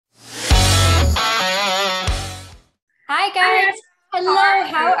guys. Hello.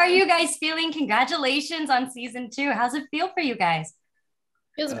 How are you guys feeling? Congratulations on season 2. How's it feel for you guys?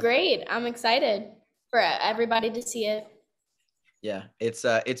 Feels great. I'm excited for everybody to see it. Yeah, it's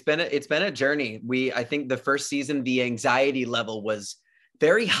been a journey. I think the first season, the anxiety level was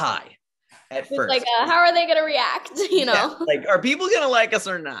very high at first. Like, how are they gonna react? Yeah, like, are people gonna like us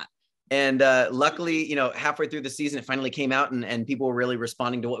or not? And luckily, halfway through the season, it finally came out and people were really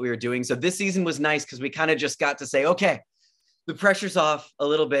responding to what we were doing. So this season was nice because we kind of just got to say, okay, the pressure's off a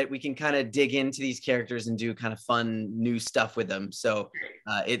little bit. We can kind of dig into these characters and do kind of fun new stuff with them. So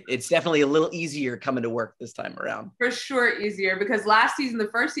it's definitely a little easier coming to work this time around. For sure easier, because last season, the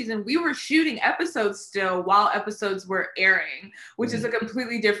first season, we were shooting episodes still while episodes were airing, which is a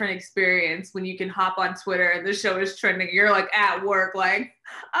completely different experience when you can hop on Twitter and the show is trending. You're like at work, like,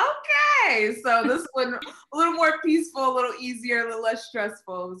 okay. So this one a little more peaceful, a little easier, a little less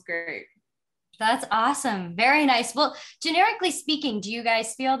stressful. It was great. That's awesome. Very nice. Well, generically speaking, do you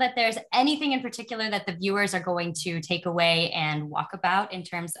guys feel that there's anything in particular that the viewers are going to take away and walk about in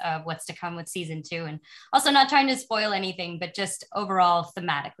terms of what's to come with season 2? And also not trying to spoil anything, but just overall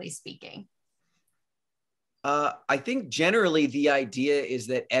thematically speaking. I think generally the idea is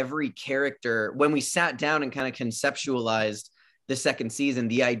that every character, when we sat down and kind of conceptualized the second season,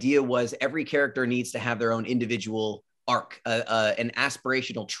 the idea was every character needs to have their own individual arc, an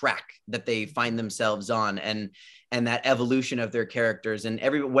aspirational track that they find themselves on, and that evolution of their characters, and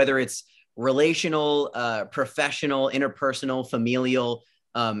whether it's relational, professional, interpersonal, familial,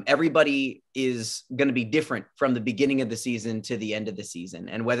 everybody is going to be different from the beginning of the season to the end of the season.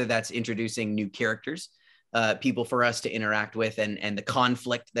 And whether that's introducing new characters, people for us to interact with, and the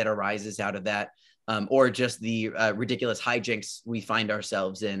conflict that arises out of that, or just the ridiculous hijinks we find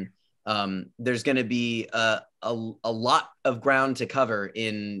ourselves in. There's going to be a lot of ground to cover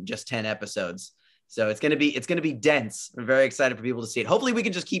in just 10 episodes. So it's going to be dense. I'm very excited for people to see it. Hopefully we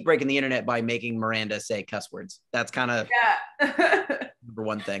can just keep breaking the internet by making Miranda say cuss words. That's kind of number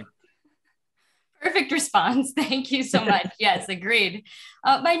one thing. Perfect response. Thank you so much. Yes, agreed.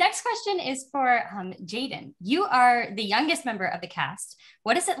 My next question is for Jaidyn. You are the youngest member of the cast.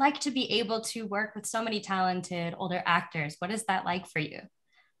 What is it like to be able to work with so many talented older actors? What is that like for you?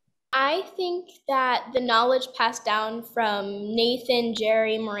 I think that the knowledge passed down from Nathan,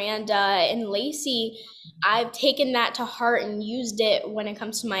 Jerry, Miranda, and Laci, I've taken that to heart and used it when it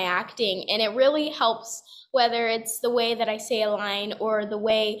comes to my acting. And it really helps, whether it's the way that I say a line or the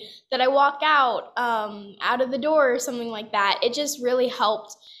way that I walk out of the door or something like that. It just really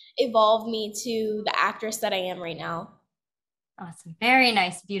helped evolve me to the actress that I am right now. Awesome. Very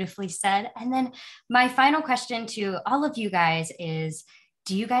nice. Beautifully said. And then my final question to all of you guys is,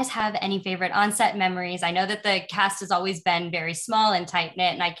 do you guys have any favorite on-set memories? I know that the cast has always been very small and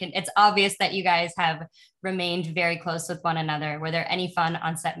tight-knit, and it's obvious that you guys have remained very close with one another. Were there any fun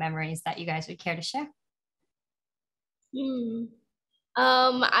on-set memories that you guys would care to share?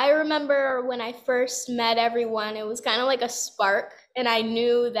 I remember when I first met everyone, it was kind of like a spark, and I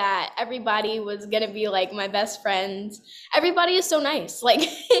knew that everybody was gonna be like my best friends. Everybody is so nice. Like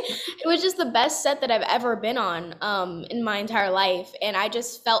it was just the best set that I've ever been on in my entire life, and I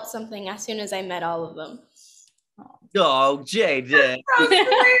just felt something as soon as I met all of them. Oh, Jaidyn.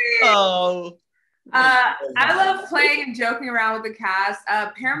 Oh. I love playing and joking around with the cast.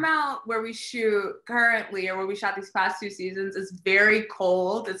 Paramount, where we shoot currently, or where we shot these past 2 seasons, is very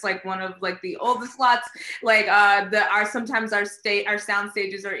cold. It's like one of like the oldest lots. Like sometimes our sound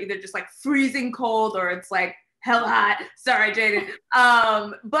stages are either just like freezing cold, or it's like hell hot. Sorry, Jaidyn.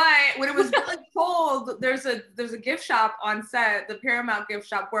 But when it was really cold, there's a gift shop on set, the Paramount gift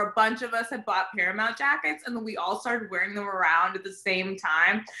shop, where a bunch of us had bought Paramount jackets, and then we all started wearing them around at the same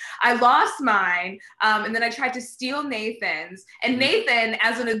time. I lost mine, and then I tried to steal Nathan's. And Nathan,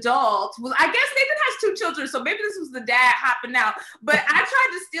 as an adult, I guess Nathan has 2 children, so maybe this was the dad hopping out. But I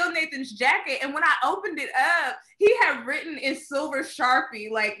tried to steal Nathan's jacket, and when I opened it up, he had written in silver Sharpie,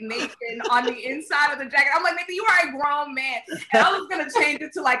 like Nathan on the inside of the jacket. I'm like, Nathan, you are a grown man. And I was gonna change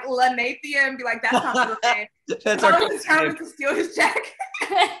it to like La Nathia and be like, that's not the man. That's I was determined to steal his jacket.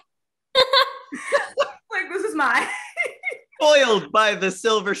 Like, this is mine. Spoiled by the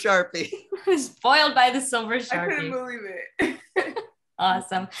silver Sharpie. Spoiled by the silver Sharpie. I couldn't believe it.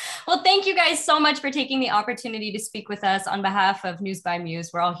 Awesome. Well, thank you guys so much for taking the opportunity to speak with us on behalf of News by Muse.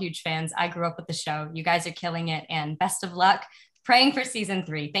 We're all huge fans. I grew up with the show. You guys are killing it, and best of luck praying for season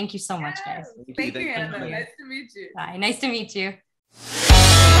 3. Thank you so much, guys. Thank you, Hannah. Nice to meet you. Bye. Nice to meet you.